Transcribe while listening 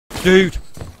Dude!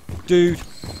 Dude!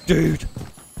 Dude!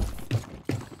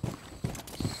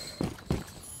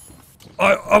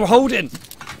 I'm holding!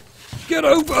 Get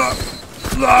over!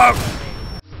 No!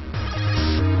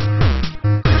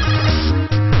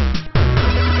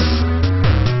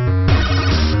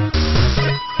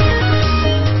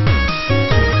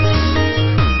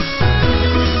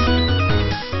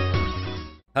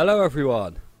 Hello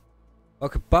everyone,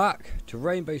 welcome back to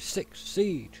Rainbow Six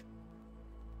Siege.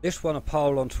 This one a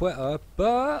poll on Twitter,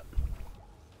 but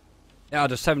it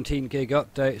had a 17 gig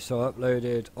update, so I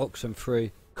uploaded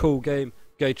Oxenfree. Cool game,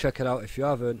 go check it out if you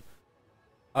haven't.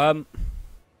 I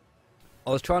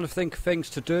was trying to think of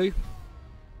things to do,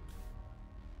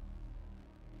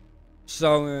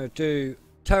 so I'm going to do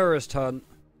terrorist hunt.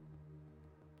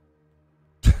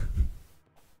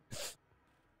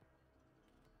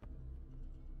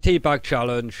 Teabag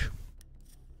challenge.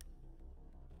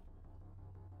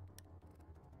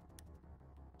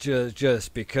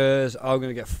 Just because I'm going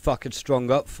to get fucking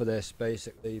strung up for this,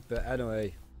 basically. But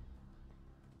anyway.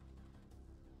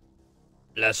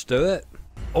 Let's do it.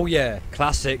 Oh yeah,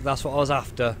 classic, that's what I was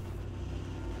after.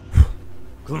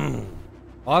 I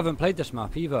haven't played this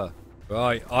map either.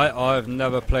 Right, I've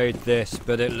never played this,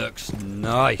 but it looks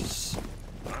nice.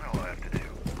 I know what I have to do.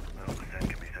 100%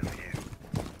 can be said for you.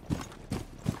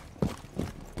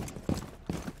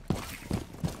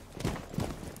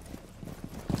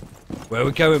 Where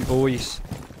we going, boys?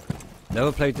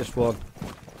 Never played this one.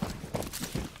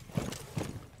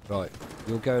 Right,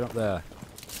 you're going up there.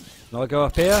 Can I go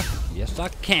up here? Yes, I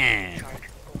can.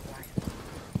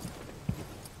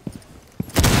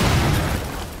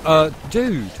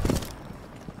 Dude.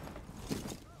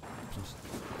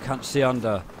 Can't see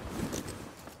under.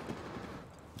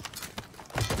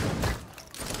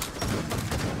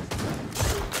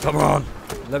 Come on.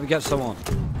 Let me get someone.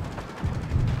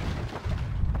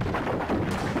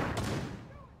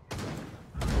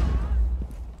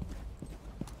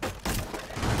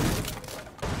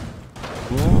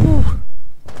 Ooh.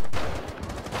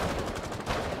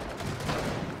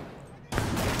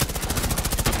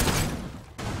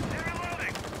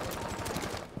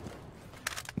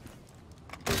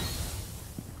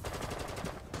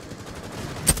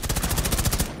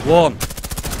 One,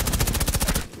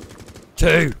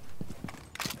 two.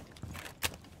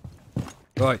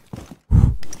 Right.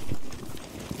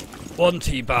 One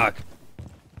teabag.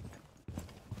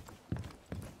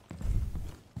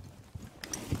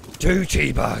 Two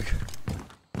teabag.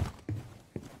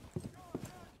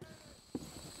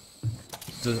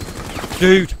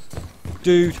 Dude.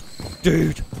 Dude.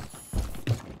 Dude.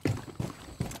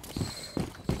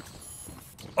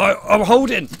 I'm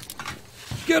holding.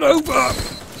 Get over.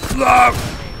 No.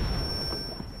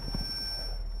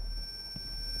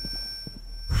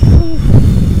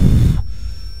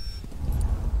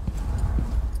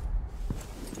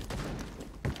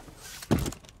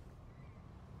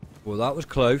 Well, that was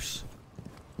close.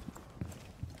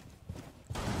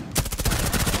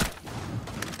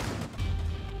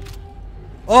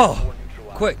 Oh!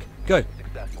 Quick, go.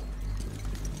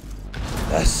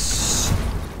 Yes!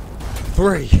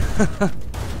 3.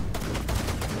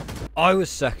 I was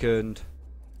second.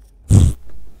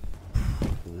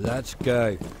 Let's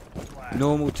go.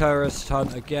 Normal terrorist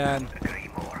hunt again.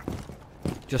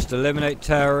 Just eliminate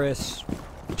terrorists.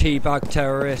 Teabag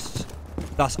terrorists.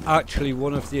 That's actually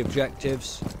one of the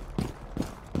objectives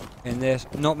in this.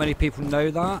 Not many people know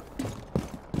that,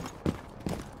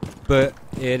 but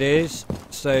it is.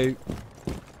 So you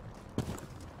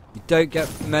don't get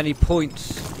many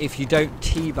points if you don't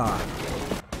teabag.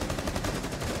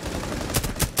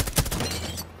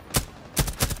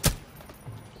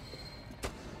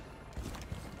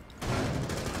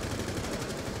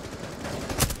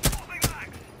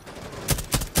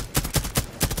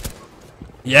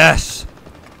 Yes!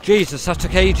 Jesus, that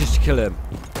took ages to kill him.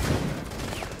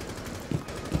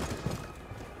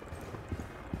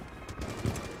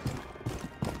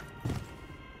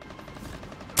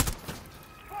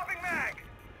 Swapping mag.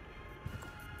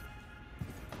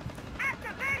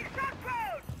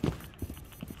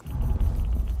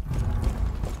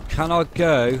 Can I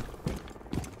go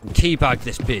and teabag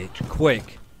this bitch?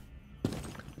 Quick.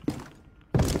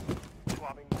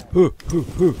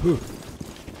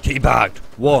 Teabagged.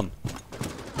 1.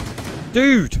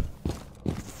 Dude!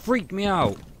 Freaked me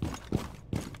out.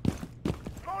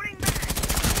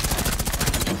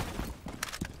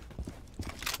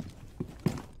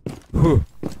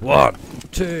 One,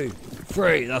 2,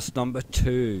 3. That's number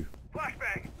 2.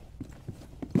 Flashbang.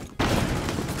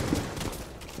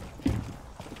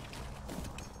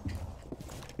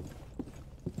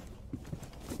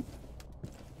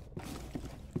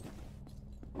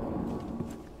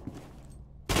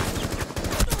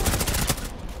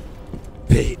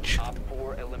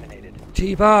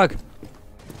 Teabag!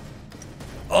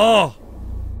 Oh!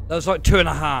 That was like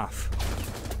 2.5.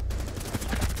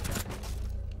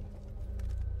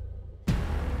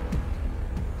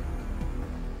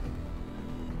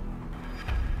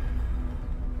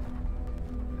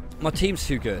 My team's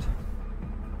too good.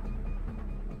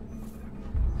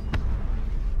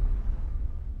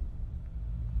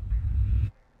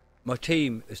 My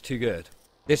team is too good.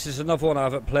 This is another one I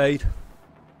haven't played.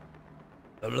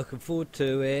 I'm looking forward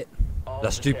to it.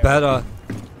 Let's do better.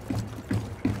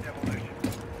 Demolition.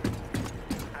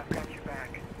 I've got your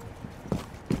back.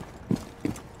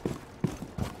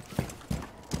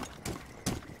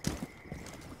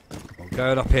 I'm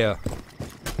going up here.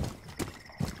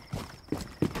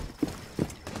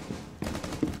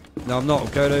 No, I'm not.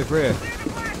 I'm going over here.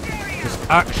 There's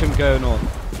action going on.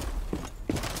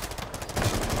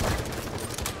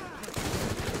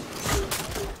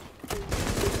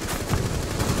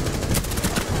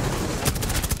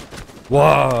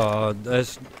 Whoa,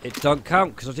 it don't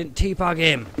count because I didn't teabag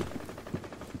him.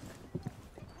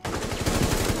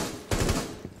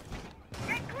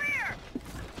 Get clear!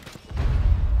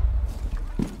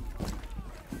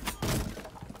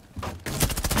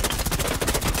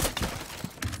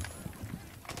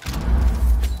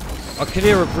 I can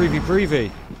hear a breathy.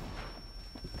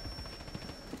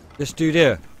 This dude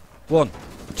here. 1,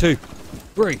 2,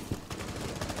 3.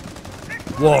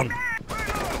 1.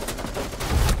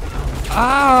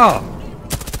 Ah!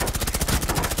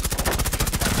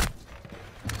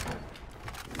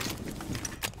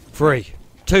 Three,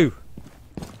 2.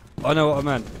 I know what I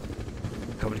meant.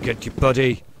 Coming to get you,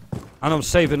 buddy. And I'm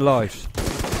saving lives.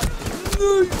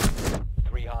 3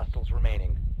 hostiles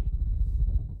remaining.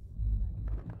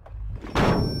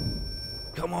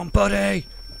 Come on, buddy.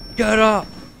 Get up.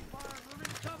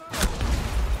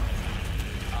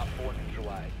 Op 4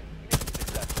 neutralized. Mission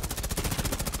successful.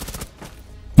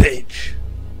 Bitch.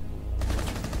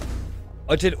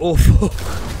 I did awful.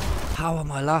 How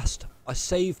am I last? I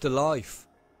saved a life.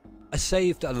 I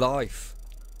saved a life.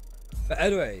 But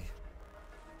anyway,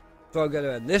 so I'm going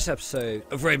to end this episode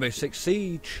of Rainbow Six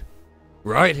Siege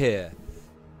right here.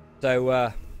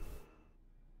 So,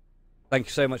 thank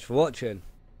you so much for watching.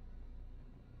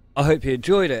 I hope you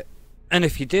enjoyed it. And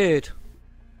if you did,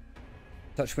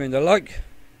 touch me in the like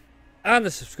and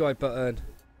the subscribe button.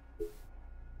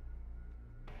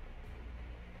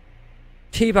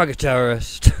 Teabag a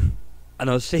terrorist. And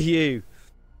I'll see you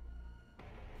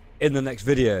in the next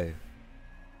video.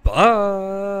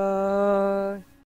 Bye.